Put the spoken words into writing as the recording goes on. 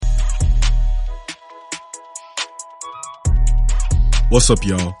What's up,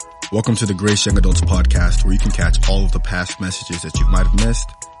 y'all? Welcome to the Grace Young Adults podcast, where you can catch all of the past messages that you might have missed.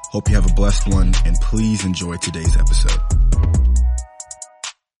 Hope you have a blessed one, and please enjoy today's episode.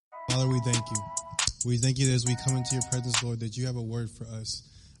 Father, we thank you. We thank you that as we come into your presence, Lord, that you have a word for us.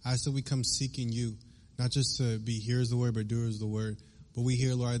 I said we come seeking you, not just to be hearers of the word, but doers of the word. But we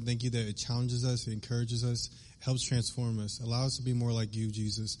hear, Lord, I thank you that it challenges us, it encourages us, helps transform us, allow us to be more like you,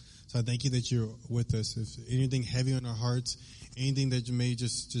 Jesus. So I thank you that you're with us. If anything heavy on our hearts, anything that may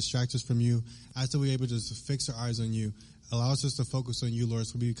just distract us from you, I ask that we're able to just fix our eyes on you. Allow us just to focus on you, Lord,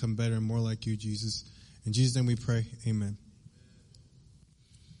 so we become better and more like you, Jesus. In Jesus' name we pray, amen.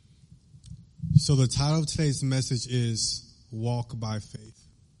 So the title of today's message is Walk by Faith.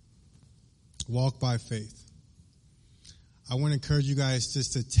 Walk by faith. I want to encourage you guys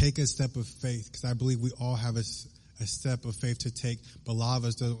just to take a step of faith, because I believe we all have a step of faith to take, but a lot of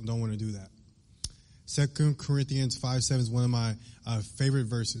us don't want to do that. 2 Corinthians 5:7 is one of my favorite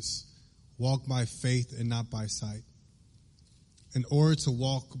verses. Walk by faith and not by sight. In order to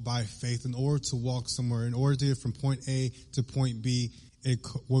walk by faith, in order to walk somewhere, in order to get from point A to point B, it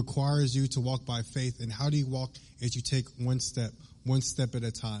requires you to walk by faith. And how do you walk? Is you take one step at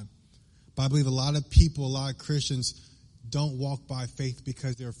a time. But I believe a lot of people, a lot of Christians don't walk by faith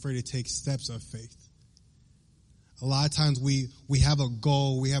because they're afraid to take steps of faith. A lot of times we have a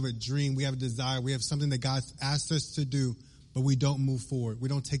goal, we have a dream, we have a desire, we have something that God's asked us to do, but we don't move forward. We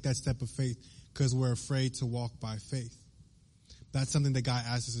don't take that step of faith because we're afraid to walk by faith. That's something that God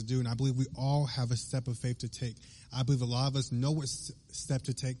asks us to do, and I believe we all have a step of faith to take. I believe a lot of us know what step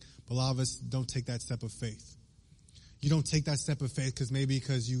to take, but a lot of us don't take that step of faith. You don't take that step of faith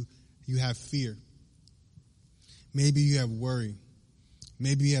because you have fear. Maybe you have worry.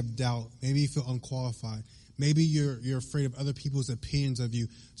 Maybe you have doubt. Maybe you feel unqualified. Maybe you're afraid of other people's opinions of you,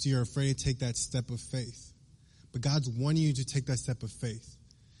 so you're afraid to take that step of faith. But God's wanting you to take that step of faith.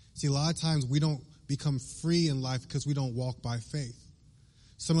 See, a lot of times we don't become free in life because we don't walk by faith.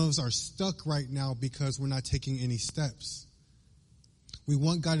 Some of us are stuck right now because we're not taking any steps. We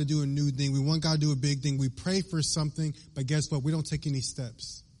want God to do a new thing. We want God to do a big thing. We pray for something, but guess what? We don't take any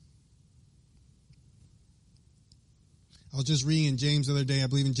steps. I was just reading in James the other day, I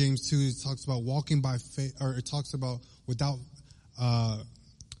believe in James 2, it talks about walking by faith, or it talks about without,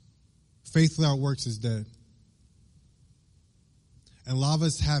 faith without works is dead. And a lot of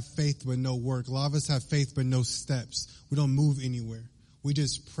us have faith but no work. A lot of us have faith but no steps. We don't move anywhere. We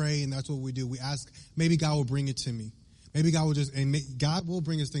just pray, and that's what we do. We ask, maybe God will bring it to me. Maybe God will God will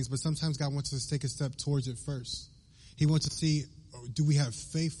bring us things, but sometimes God wants us to take a step towards it first. He wants to see, do we have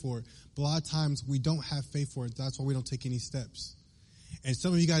faith for it? But a lot of times we don't have faith for it. That's why we don't take any steps. And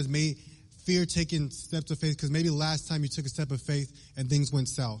some of you guys may fear taking steps of faith because maybe last time you took a step of faith and things went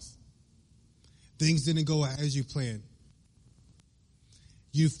south. Things didn't go as you planned.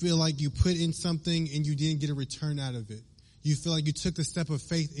 You feel like you put in something and you didn't get a return out of it. You feel like you took the step of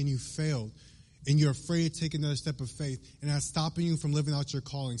faith and you failed. And you're afraid to take another step of faith. And that's stopping you from living out your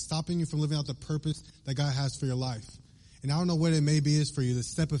calling, stopping you from living out the purpose that God has for your life. And I don't know what it maybe is for you, the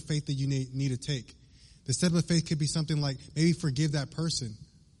step of faith that you need to take. The step of faith could be something like maybe forgive that person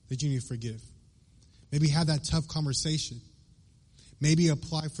that you need to forgive. Maybe have that tough conversation. Maybe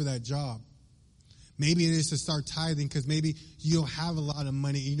apply for that job. Maybe it is to start tithing because maybe you don't have a lot of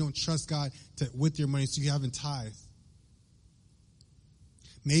money and you don't trust God with your money, so you haven't tithed.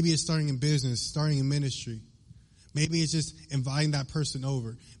 Maybe it's starting in business, starting in ministry. Maybe it's just inviting that person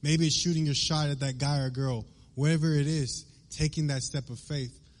over. Maybe it's shooting your shot at that guy or girl. Whatever it is, taking that step of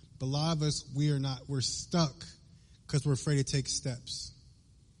faith. But a lot of us, we're stuck because we're afraid to take steps.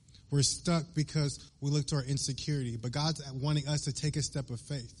 We're stuck because we look to our insecurity. But God's wanting us to take a step of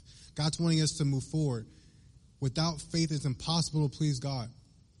faith. God's wanting us to move forward. Without faith, it's impossible to please God.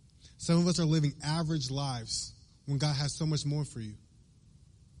 Some of us are living average lives when God has so much more for you.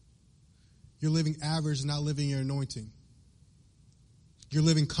 You're living average and not living your anointing. You're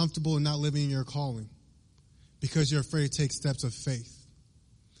living comfortable and not living in your calling because you're afraid to take steps of faith.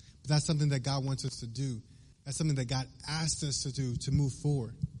 But that's something that God wants us to do. That's something that God asked us to do, to move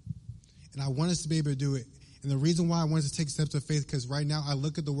forward. And I want us to be able to do it. And the reason why I want us to take steps of faith, because right now I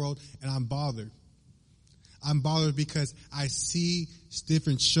look at the world and I'm bothered. I'm bothered because I see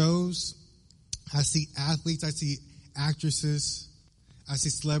different shows. I see athletes. I see actresses. I see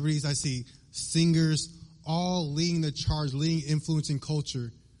celebrities. I see singers, all leading the charge, leading, influencing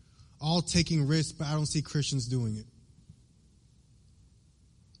culture, all taking risks, but I don't see Christians doing it.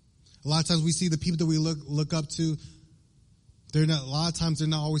 A lot of times we see the people that we look up to, a lot of times they're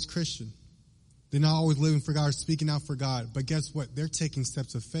not always Christian. They're not always living for God or speaking out for God. But guess what? They're taking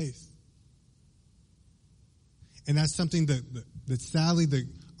steps of faith. And that's something that sadly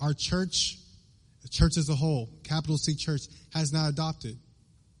our church, the church as a whole, capital C church, has not adopted.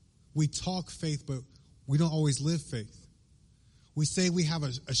 We talk faith, but we don't always live faith. We say we have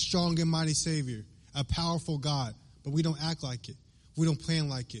a strong and mighty Savior, a powerful God, but we don't act like it. We don't plan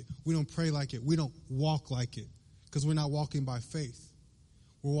like it. We don't pray like it. We don't walk like it because we're not walking by faith.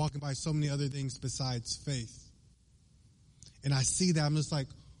 We're walking by so many other things besides faith. And I see that. I'm just like,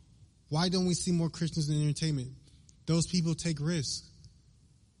 why don't we see more Christians in entertainment? Those people take risks.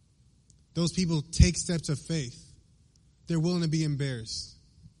 Those people take steps of faith. They're willing to be embarrassed.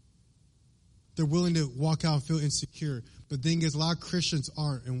 They're willing to walk out and feel insecure. But the thing is, a lot of Christians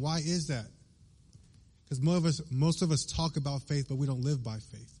aren't. And why is that? Because most of us talk about faith, but we don't live by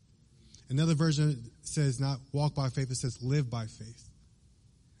faith. Another version says not walk by faith, it says live by faith.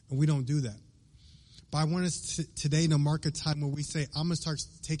 And we don't do that. But I want us today to mark a time where we say, I'm going to start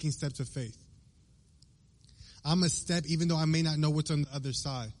taking steps of faith. I'm going to step even though I may not know what's on the other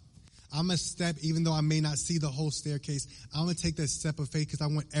side. I'm going to step even though I may not see the whole staircase. I'm going to take that step of faith because I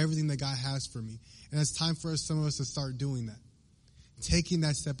want everything that God has for me. And it's time for some of us to start doing that. Taking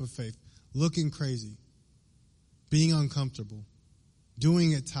that step of faith. Looking crazy. Being uncomfortable.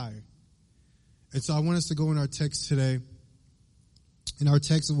 Doing it tired. And so I want us to go in our text today. And our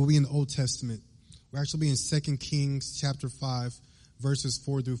text will be in the Old Testament. We'll actually be in 2 Kings chapter 5, verses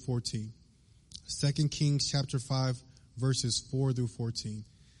 4 through 14. 2 Kings chapter 5, verses 4 through 14.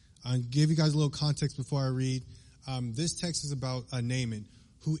 I'll give you guys a little context before I read. This text is about Naaman,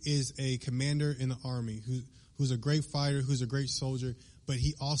 who is a commander in the army, who's a great fighter, who's a great soldier, but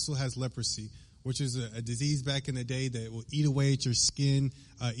he also has leprosy, which is a disease back in the day that will eat away at your skin,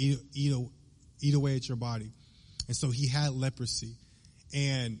 eat away at your body. And so he had leprosy.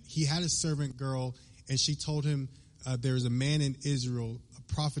 And he had a servant girl, and she told him there was a man in Israel,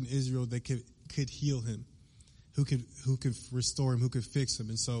 a prophet in Israel that could heal him, who could restore him, who could fix him.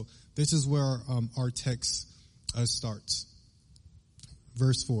 And so this is where our text starts.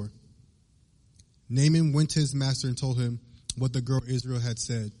 Verse 4. Naaman went to his master and told him what the girl Israel had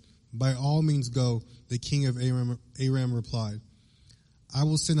said. By all means go, the king of Aram replied. I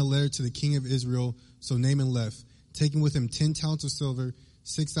will send a letter to the king of Israel. So Naaman left, taking with him 10 talents of silver,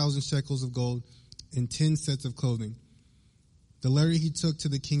 6,000 shekels of gold, and 10 sets of clothing. The letter he took to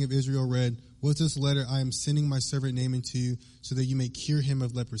the king of Israel read, with this letter I am sending my servant Naaman to you so that you may cure him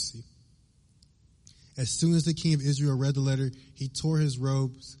of leprosy. As soon as the king of Israel read the letter, he tore his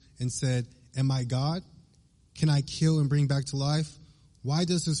robes and said, Am I God? Can I kill and bring back to life? Why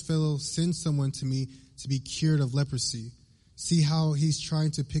does this fellow send someone to me to be cured of leprosy? See how he's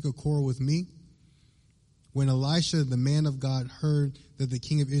trying to pick a quarrel with me? When Elisha, the man of God, heard that the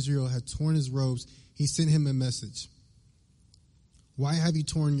king of Israel had torn his robes, he sent him a message. Why have you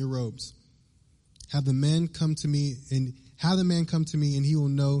torn your robes? Have the man come to me, and he will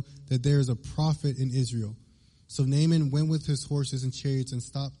know that there is a prophet in Israel. So Naaman went with his horses and chariots and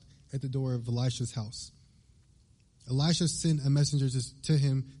stopped at the door of Elisha's house. Elisha sent a messenger to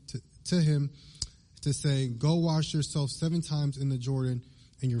him to say, Go wash yourself 7 times in the Jordan,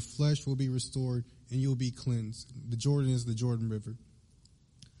 and your flesh will be restored, and you will be cleansed. The Jordan is the Jordan River.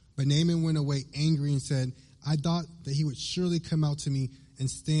 But Naaman went away angry and said, I thought that he would surely come out to me and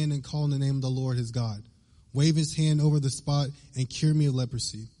stand and call on the name of the Lord his God, wave his hand over the spot, and cure me of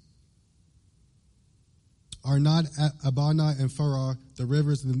leprosy. Are not Abana and Farah, the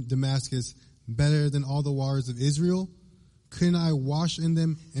rivers of Damascus, better than all the waters of Israel? Couldn't I wash in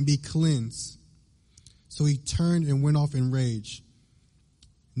them and be cleansed? So he turned and went off in rage.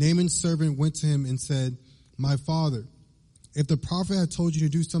 Naaman's servant went to him and said, My father, if the prophet had told you to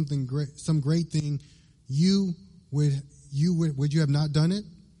do something great, some great thing, would you have not done it?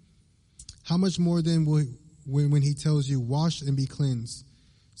 How much more then when he tells you, wash and be cleansed?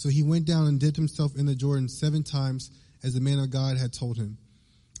 So he went down and dipped himself in the Jordan 7 times as the man of God had told him.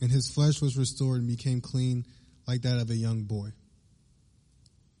 And his flesh was restored and became clean like that of a young boy.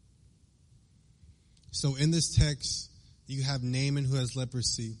 So in this text, you have Naaman who has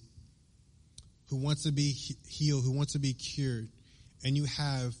leprosy, who wants to be healed, who wants to be cured. And you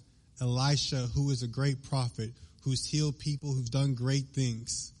have Elisha, who is a great prophet, who's healed people, who've done great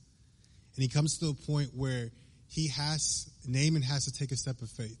things. And he comes to a point where Naaman has to take a step of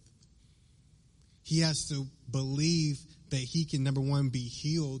faith. He has to believe that he can, number one, be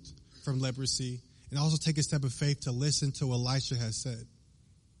healed from leprosy, and also take a step of faith to listen to what Elisha has said.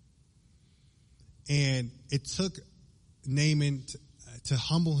 And it took Naaman to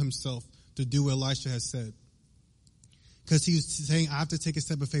humble himself to do what Elisha has said. Because he was saying, I have to take a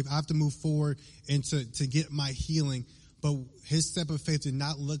step of faith. I have to move forward and to get my healing. But his step of faith did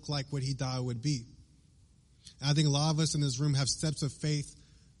not look like what he thought it would be. And I think a lot of us in this room have steps of faith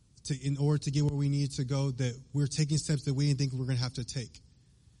in order to get where we need to go, that we're taking steps that we didn't think we were going to have to take.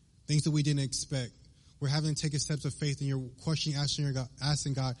 Things that we didn't expect. We're having to take steps of faith, and you're questioning,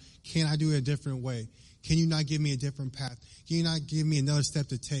 asking God, can I do it a different way? Can you not give me a different path? Can you not give me another step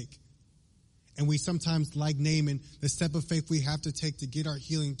to take? And we sometimes, like Naaman, the step of faith we have to take to get our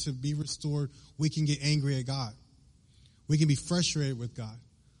healing, to be restored, we can get angry at God. We can be frustrated with God.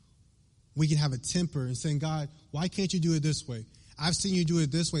 We can have a temper and saying, God, why can't you do it this way? I've seen you do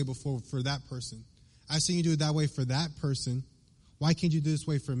it this way before for that person. I've seen you do it that way for that person. Why can't you do it this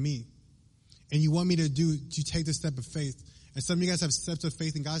way for me? And you want me to take the step of faith. And some of you guys have steps of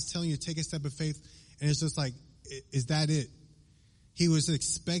faith, and God's telling you to take a step of faith, and it's just like, is that it? He was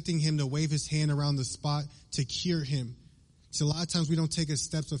expecting him to wave his hand around the spot to cure him. So a lot of times we don't take a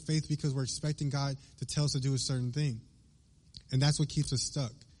steps of faith because we're expecting God to tell us to do a certain thing. And that's what keeps us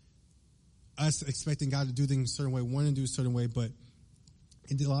stuck. Us expecting God to do things a certain way, wanting to do a certain way, but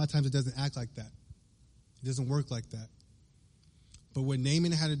a lot of times it doesn't act like that. It doesn't work like that. But what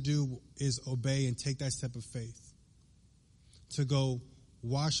Naaman had to do is obey and take that step of faith to go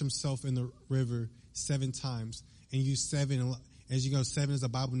wash himself in the river 7 times and use 7. As you know, 7 is a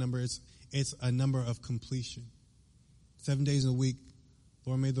Bible number. It's a number of completion. 7 days a week,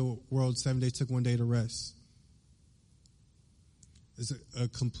 Lord made the world, 7 days, took 1 day to rest. It's a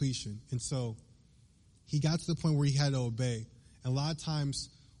completion. And so he got to the point where he had to obey. And a lot of times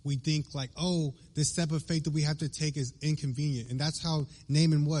we think like, oh, this step of faith that we have to take is inconvenient. And that's how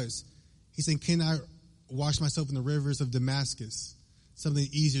Naaman was. He's saying, can I wash myself in the rivers of Damascus? Something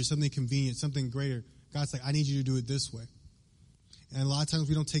easier, something convenient, something greater. God's like, I need you to do it this way. And a lot of times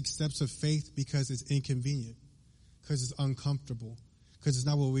we don't take steps of faith because it's inconvenient, because it's uncomfortable, because it's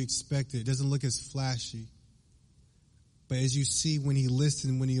not what we expected. It doesn't look as flashy. But as you see, when he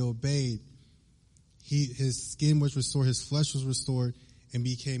listened, when he obeyed, his skin was restored, his flesh was restored, and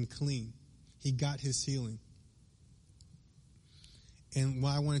became clean. He got his healing. And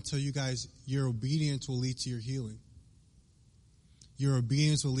what I want to tell you guys, your obedience will lead to your healing. Your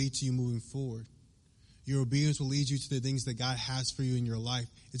obedience will lead to you moving forward. Your obedience will lead you to the things that God has for you in your life.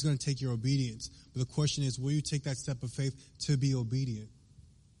 It's going to take your obedience. But the question is, will you take that step of faith to be obedient?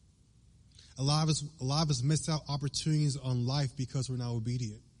 A lot of us miss out opportunities on life because we're not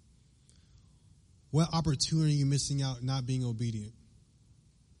obedient. What opportunity are you missing out not being obedient?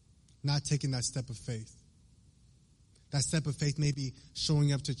 Not taking that step of faith. That step of faith may be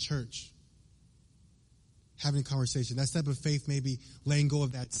showing up to church, having a conversation. That step of faith may be letting go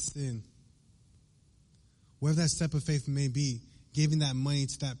of that sin. Whatever that step of faith may be, giving that money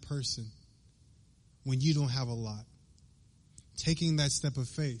to that person when you don't have a lot. Taking that step of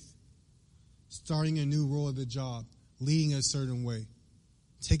faith. Starting a new role at the job. Leading a certain way.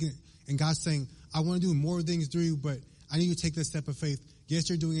 And God's saying, I want to do more things through you, but I need you to take that step of faith. Yes,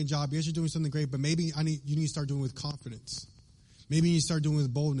 you're doing a job. Yes, you're doing something great, but maybe you need to start doing it with confidence. Maybe you need to start doing it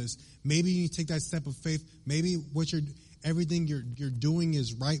with boldness. Maybe you need to take that step of faith. Maybe everything you're doing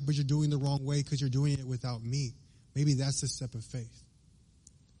is right, but you're doing the wrong way because you're doing it without me. Maybe that's the step of faith.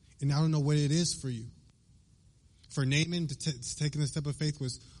 And I don't know what it is for you. For Naaman, taking the step of faith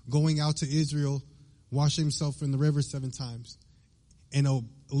was going out to Israel, washing himself in the river 7 times, and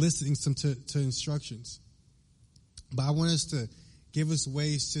listening to instructions. But I want us to give us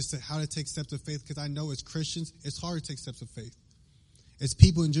ways just to how to take steps of faith, because I know as Christians, it's hard to take steps of faith. As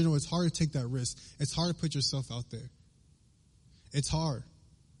people in general, it's hard to take that risk. It's hard to put yourself out there. It's hard.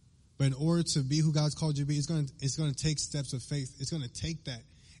 But in order to be who God's called you to be, it's going to take steps of faith. It's going to take that.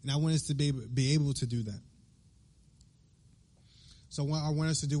 And I want us to be able to do that. So what I want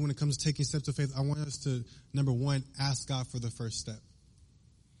us to do when it comes to taking steps of faith, I want us to, number 1, ask God for the first step.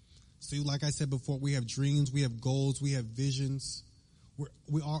 See, like I said before, we have dreams, we have goals, we have visions.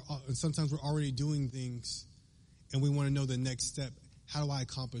 Sometimes we're already doing things, and we want to know the next step. How do I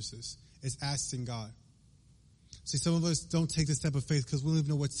accomplish this? It's asking God. See, some of us don't take the step of faith because we don't even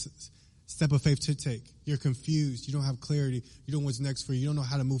know what step of faith to take. You're confused. You don't have clarity. You don't know what's next for you. You don't know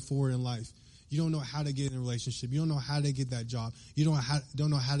how to move forward in life. You don't know how to get in a relationship. You don't know how to get that job. You don't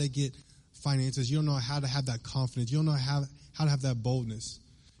know how to get finances. You don't know how to have that confidence. You don't know how to have that boldness.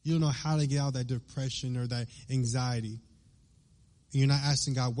 You don't know how to get out of that depression or that anxiety. And you're not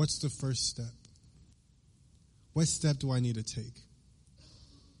asking God, what's the first step? What step do I need to take?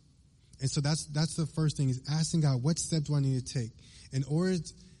 And so that's the first thing, is asking God, what step do I need to take? In order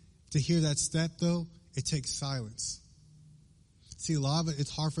to hear that step, though, it takes silence. See, a lot of it,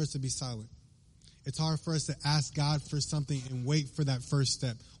 it's hard for us to be silent. It's hard for us to ask God for something and wait for that first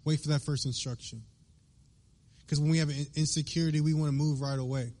step, wait for that first instruction. Because when we have insecurity, we want to move right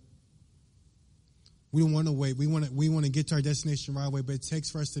away. We don't want to wait. We want to get to our destination right away, but it takes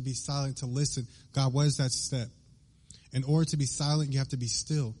for us to be silent, to listen. God, what is that step? In order to be silent, you have to be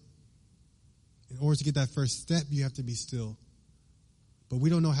still. In order to get that first step, you have to be still. But we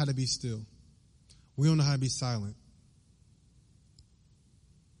don't know how to be still. We don't know how to be silent.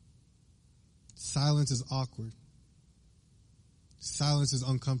 Silence is awkward. Silence is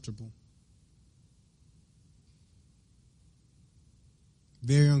uncomfortable.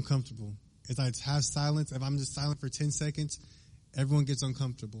 Very uncomfortable. If I have silence, if I'm just silent for 10 seconds, everyone gets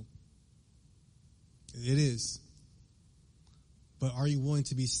uncomfortable. It is. But are you willing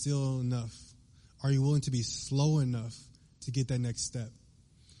to be still enough? Are you willing to be slow enough to get that next step?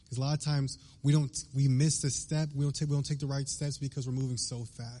 Because a lot of times we miss the step. We don't take the right steps because we're moving so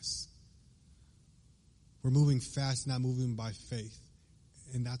fast. We're moving fast, not moving by faith.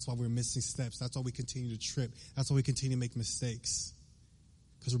 And that's why we're missing steps. That's why we continue to trip. That's why we continue to make mistakes.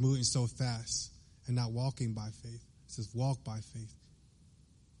 Because we're moving so fast and not walking by faith. It says walk by faith,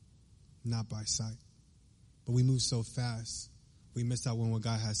 not by sight. But we move so fast, we miss out on what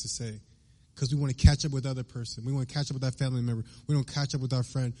God has to say. Because we want to catch up with the other person. We want to catch up with that family member. We don't catch up with our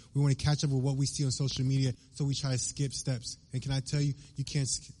friend. We want to catch up with what we see on social media, so we try to skip steps. And can I tell you, you can't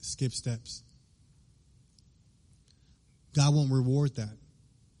skip steps. God won't reward that.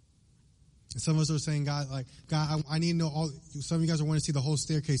 And some of us are saying, God, I need to know all. Some of you guys are wanting to see the whole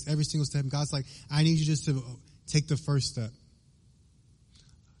staircase, every single step. And God's like, I need you just to take the first step.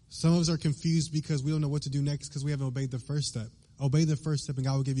 Some of us are confused because we don't know what to do next because we haven't obeyed the first step. Obey the first step and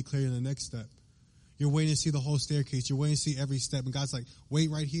God will give you clarity in the next step. You're waiting to see the whole staircase. You're waiting to see every step. And God's like, wait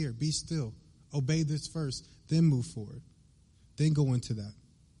right here. Be still. Obey this first. Then move forward. Then go into that.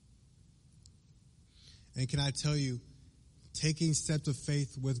 And can I tell you, taking steps of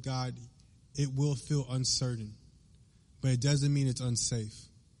faith with God, it will feel uncertain. But it doesn't mean it's unsafe.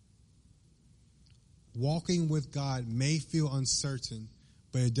 Walking with God may feel uncertain,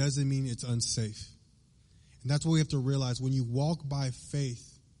 but it doesn't mean it's unsafe. And that's what we have to realize. When you walk by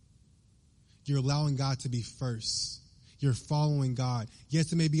faith, you're allowing God to be first. You're following God.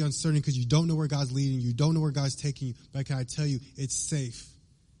 Yes, it may be uncertain because you don't know where God's leading you. You don't know where God's taking you. But can I tell you, it's safe.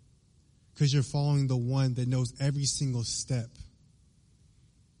 Because you're following the one that knows every single step.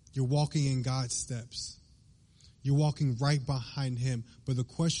 You're walking in God's steps. You're walking right behind him. But the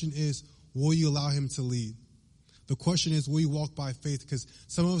question is, will you allow him to lead? The question is, will you walk by faith? Because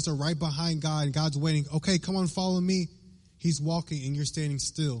some of us are right behind God and God's waiting. Okay, come on, follow me. He's walking and you're standing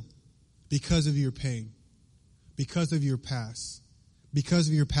still because of your pain, because of your past, because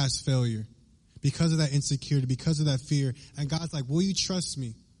of your past failure, because of that insecurity, because of that fear. And God's like, will you trust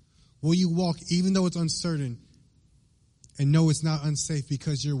me? Will you walk even though it's uncertain and know it's not unsafe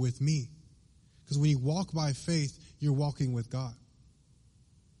because you're with me? Because when you walk by faith, you're walking with God.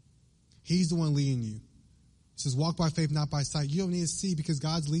 He's the one leading you. It says walk by faith, not by sight. You don't need to see because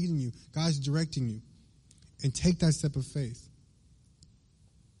God's leading you. God's directing you. And take that step of faith.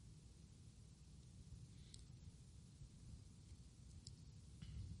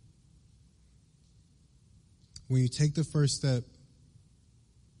 When you take the first step,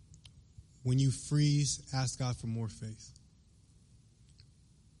 when you freeze, ask God for more faith.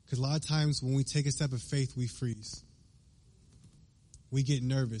 Because a lot of times when we take a step of faith, we freeze. We get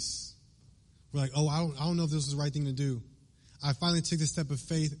nervous. We're like, oh, I don't know if this is the right thing to do. I finally took the step of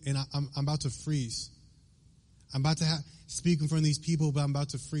faith and I'm about to freeze. I'm about to speak in front of these people, but I'm about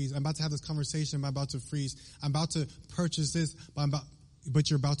to freeze. I'm about to have this conversation, but I'm about to freeze. I'm about to purchase this, but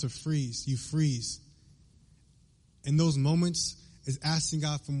you're about to freeze. You freeze. In those moments is asking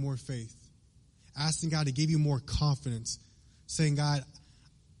God for more faith. Asking God to give you more confidence. Saying, God,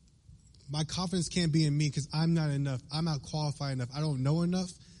 my confidence can't be in me because I'm not enough. I'm not qualified enough. I don't know enough.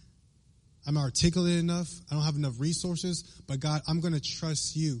 I'm not articulate enough. I don't have enough resources. But God, I'm going to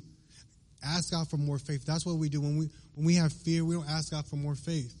trust you. Ask God for more faith. That's what we do. When we have fear, we don't ask God for more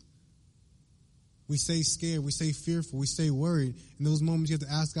faith. We stay scared. We stay fearful. We stay worried. In those moments, you have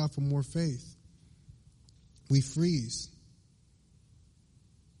to ask God for more faith. We freeze.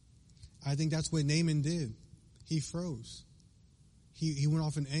 I think that's what Naaman did. He froze. He went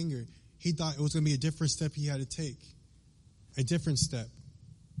off in anger. He thought it was going to be a different step he had to take. A different step.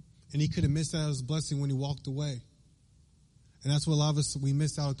 And he could have missed out on his blessing when he walked away. And that's what a lot of us, we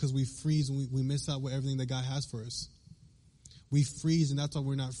miss out because we freeze and we miss out with everything that God has for us. We freeze and that's why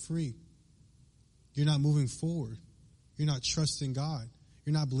we're not free. You're not moving forward. You're not trusting God.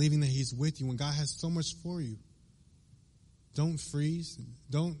 You're not believing that he's with you when God has so much for you. Don't freeze.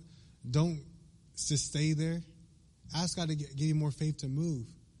 Don't just stay there. Ask God to give you more faith to move.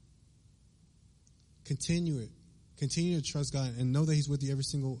 Continue it. Continue to trust God and know that he's with you every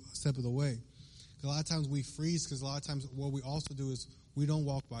single step of the way. A lot of times we freeze because a lot of times what we also do is we don't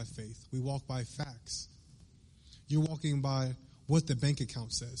walk by faith. We walk by facts. You're walking by what the bank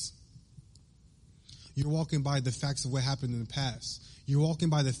account says. You're walking by the facts of what happened in the past. You're walking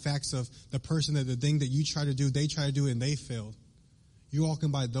by the facts of the person that the thing that you try to do, they try to do and they failed. You're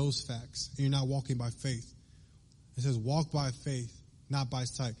walking by those facts, and you're not walking by faith. It says walk by faith, not by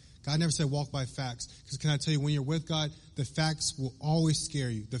sight. God never said walk by facts. Because can I tell you, when you're with God, the facts will always scare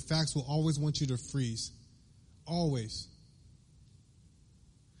you. The facts will always want you to freeze. Always.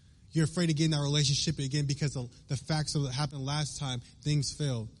 You're afraid to get in that relationship again because of the facts of what happened last time. Things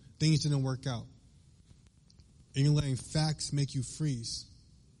failed. Things didn't work out. And you're letting facts make you freeze.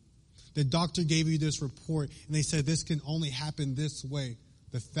 The doctor gave you this report, and they said this can only happen this way.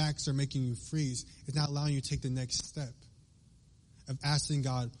 The facts are making you freeze. It's not allowing you to take the next step of asking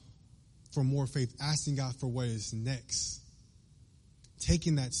God for more faith, asking God for what is next.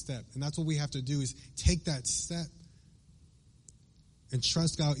 Taking that step. And that's what we have to do, is take that step and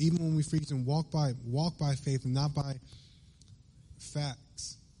trust God even when we freeze, and walk by faith and not by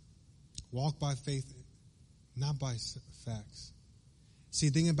facts. Walk by faith, not by facts. See,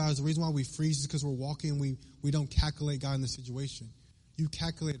 the thing about it is the reason why we freeze is because we're walking and we don't calculate God in the situation. You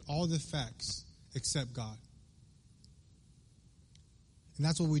calculate all the facts except God. And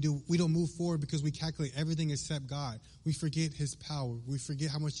that's what we do. We don't move forward because we calculate everything except God. We forget his power. We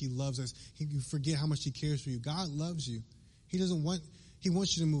forget how much he loves us. We forget how much he cares for you. God loves you. He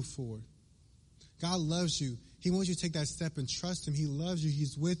wants you to move forward. God loves you. He wants you to take that step and trust him. He loves you.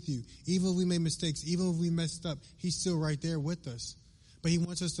 He's with you. Even if we made mistakes, even if we messed up, he's still right there with us. But he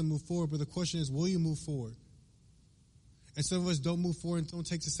wants us to move forward. But the question is, will you move forward? And some of us don't move forward and don't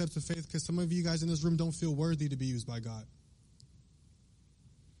take the steps of faith because some of you guys in this room don't feel worthy to be used by God.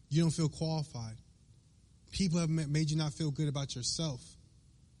 You don't feel qualified. People have made you not feel good about yourself.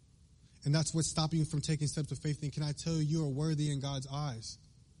 And that's what's stopping you from taking steps of faith. And can I tell you, you are worthy in God's eyes.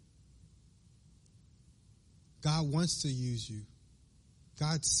 God wants to use you.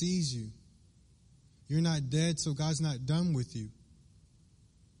 God sees you. You're not dead, so God's not done with you.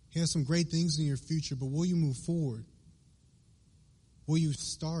 He has some great things in your future, but will you move forward? Will you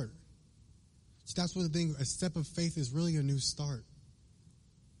start? See, that's what the thing, a step of faith is really a new start.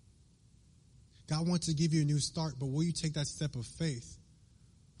 God wants to give you a new start, but will you take that step of faith?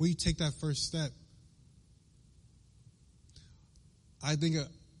 Will you take that first step? I think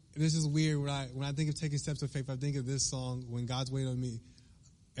this is weird. When I think of taking steps of faith, I think of this song, When God's Waiting on Me.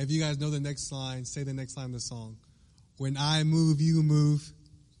 If you guys know the next line, say the next line of the song. When I move, you move.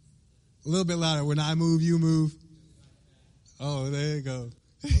 A little bit louder. When I move, you move. Oh, there you go.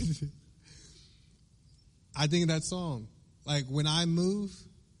 I think of that song. Like, when I move,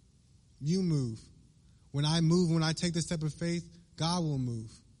 you move. When I move, when I take the step of faith, God will move.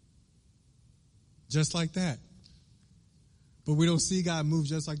 Just like that. But we don't see God move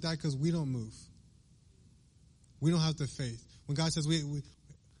just like that because we don't move. We don't have the faith. When God says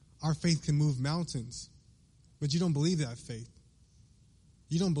our faith can move mountains, but you don't believe that faith.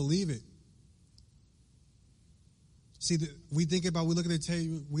 You don't believe it. See, we think in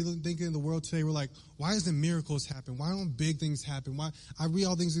the world today, we're like, why doesn't miracles happen? Why don't big things happen? Why I read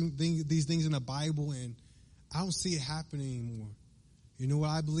all these things in the Bible and I don't see it happening anymore. You know what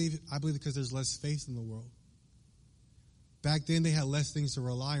I believe? I believe because there's less faith in the world. Back then, they had less things to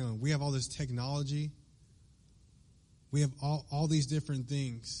rely on. We have all this technology. We have all these different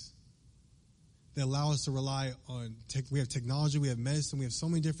things that allow us to rely on. We have technology, we have medicine, we have so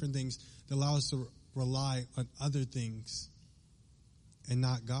many different things that allow us to rely on other things and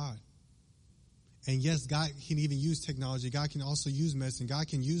not God. And yes, God can even use technology. God can also use medicine. God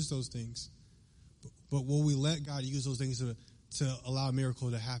can use those things. But will we let God use those things to allow a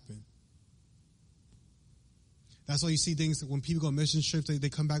miracle to happen? That's why you see things when people go on mission trips, they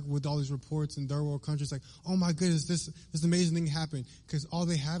come back with all these reports in third world countries like, oh my goodness, this amazing thing happened. Because all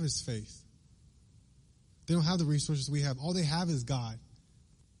they have is faith. They don't have the resources we have. All they have is God.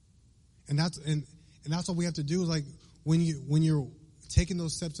 And that's what we have to do. Is like when you're taking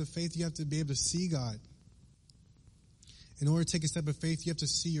those steps of faith, you have to be able to see God. In order to take a step of faith, you have to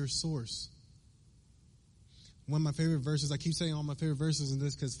see your source. One of my favorite verses, I keep saying all my favorite verses in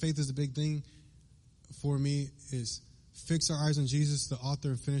this because faith is a big thing for me, is fix our eyes on Jesus, the author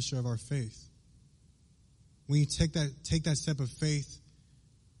and finisher of our faith. When you take that step of faith,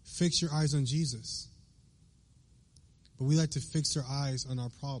 fix your eyes on Jesus. But we like to fix our eyes on our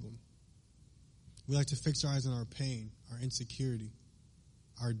problem. We like to fix our eyes on our pain, our insecurity,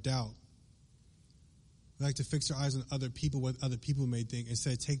 our doubt. We like to fix our eyes on other people, what other people may think,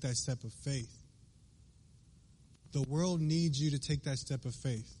 instead of take that step of faith. The world needs you to take that step of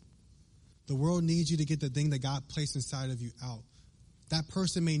faith. The world needs you to get the thing that God placed inside of you out. That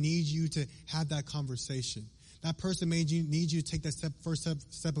person may need you to have that conversation. That person may need you to take that first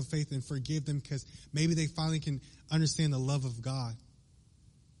step of faith and forgive them because maybe they finally can understand the love of God.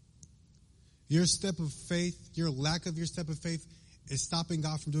 Your step of faith, your lack of your step of faith is stopping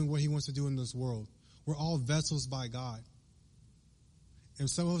God from doing what he wants to do in this world. We're all vessels by God. And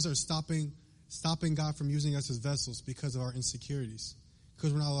some of us are stopping God from using us as vessels because of our insecurities.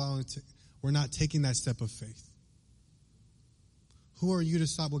 Because we're not taking that step of faith. Who are you to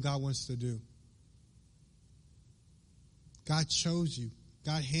stop what God wants to do? God chose you.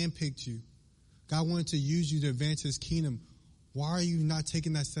 God handpicked you. God wanted to use you to advance his kingdom. Why are you not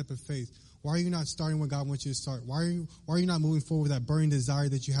taking that step of faith? Why are you not starting what God wants you to start? Why are you not moving forward with that burning desire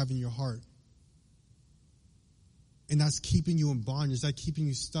that you have in your heart? And that's keeping you in bondage. That's keeping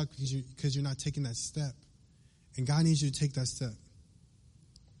you stuck because you're not taking that step. And God needs you to take that step.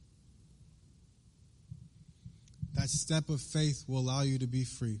 That step of faith will allow you to be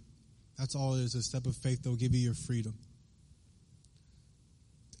free. That's all it is, a step of faith that will give you your freedom.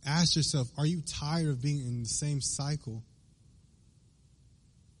 Ask yourself, are you tired of being in the same cycle?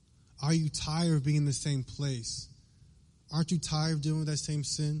 Are you tired of being in the same place? Aren't you tired of dealing with that same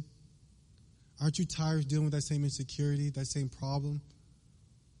sin? Aren't you tired of dealing with that same insecurity, that same problem?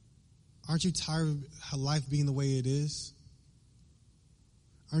 Aren't you tired of life being the way it is?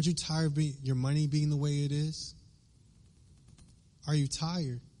 Aren't you tired of your money being the way it is? Are you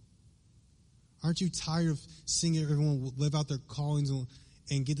tired? Aren't you tired of seeing everyone live out their callings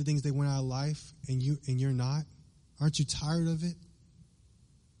and get the things they want out of life and you're not? Aren't you tired of it?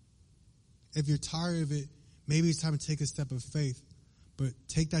 If you're tired of it, maybe it's time to take a step of faith. But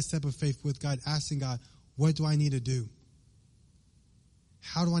take that step of faith with God, asking God, what do I need to do?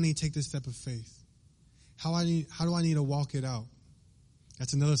 How do I need to take this step of faith? How do I need to walk it out?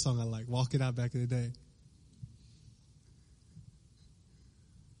 That's another song I like, Walk It Out, back in the day.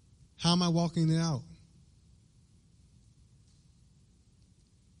 How am I walking it out?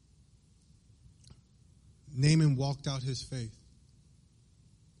 Naaman walked out his faith.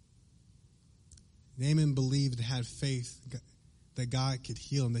 Naaman believed and had faith that God could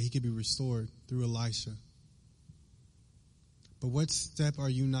heal him, that he could be restored through Elisha. But what step are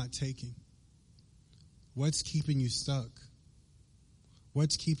you not taking? What's keeping you stuck?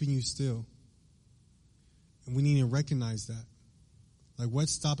 What's keeping you still? And we need to recognize that. Like,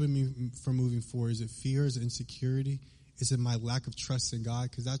 what's stopping me from moving forward? Is it fear? Is it insecurity? Is it my lack of trust in God?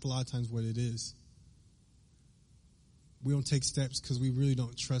 Because that's a lot of times what it is. We don't take steps because we really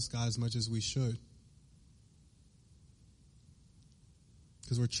don't trust God as much as we should.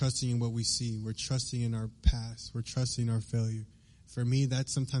 Because we're trusting in what we see. We're trusting in our past. We're trusting in our failure. For me, that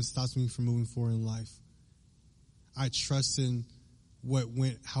sometimes stops me from moving forward in life. I trust in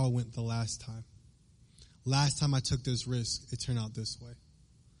how it went the last time. Last time I took this risk, it turned out this way.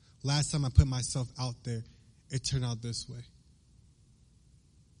 Last time I put myself out there, it turned out this way.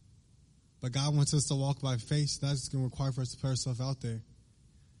 But God wants us to walk by faith. So that's going to require for us to put ourselves out there.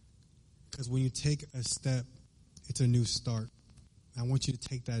 Because when you take a step, it's a new start. I want you to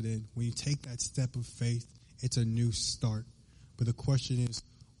take that in. When you take that step of faith, it's a new start. But the question is,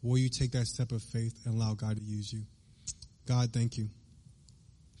 will you take that step of faith and allow God to use you? God, thank you.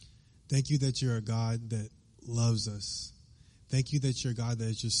 Thank you that you're a God that loves us. Thank you that you're a God that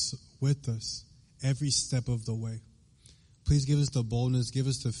is just with us every step of the way. Please give us the boldness, give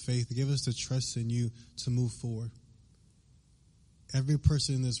us the faith, give us the trust in you to move forward. Every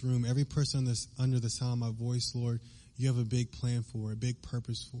person in this room, every person under the sound of my voice, Lord, you have a big plan for, a big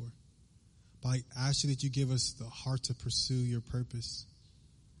purpose for. But I ask you that you give us the heart to pursue your purpose.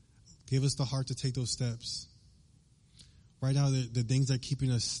 Give us the heart to take those steps. Right now, the things that are keeping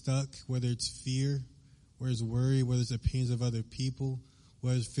us stuck, whether it's fear, whether it's worry, whether it's opinions of other people,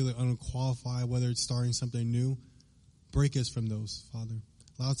 whether it's feeling unqualified, whether it's starting something new, break us from those, Father.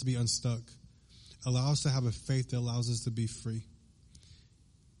 Allow us to be unstuck. Allow us to have a faith that allows us to be free.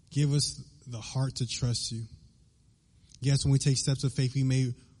 Give us the heart to trust you. Yes, when we take steps of faith, we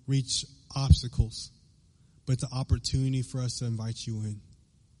may reach obstacles, but it's an opportunity for us to invite you in.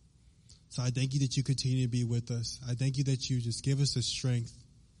 So I thank you that you continue to be with us. I thank you that you just give us the strength,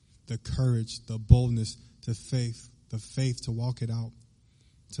 the courage, the boldness, the faith to walk it out,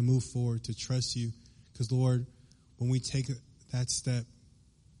 to move forward, to trust you. Because, Lord, when we take that step,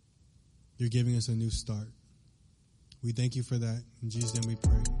 you're giving us a new start. We thank you for that. In Jesus' name we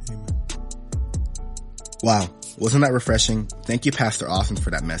pray. Amen. Wow, wasn't that refreshing? Thank you, Pastor Austin,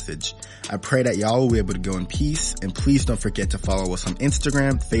 for that message. I pray that y'all will be able to go in peace, and please don't forget to follow us on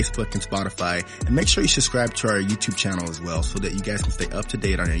Instagram, Facebook, and Spotify, and make sure you subscribe to our YouTube channel as well so that you guys can stay up to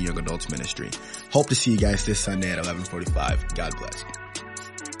date on our young adults ministry. Hope to see you guys this Sunday at 11:45. God bless.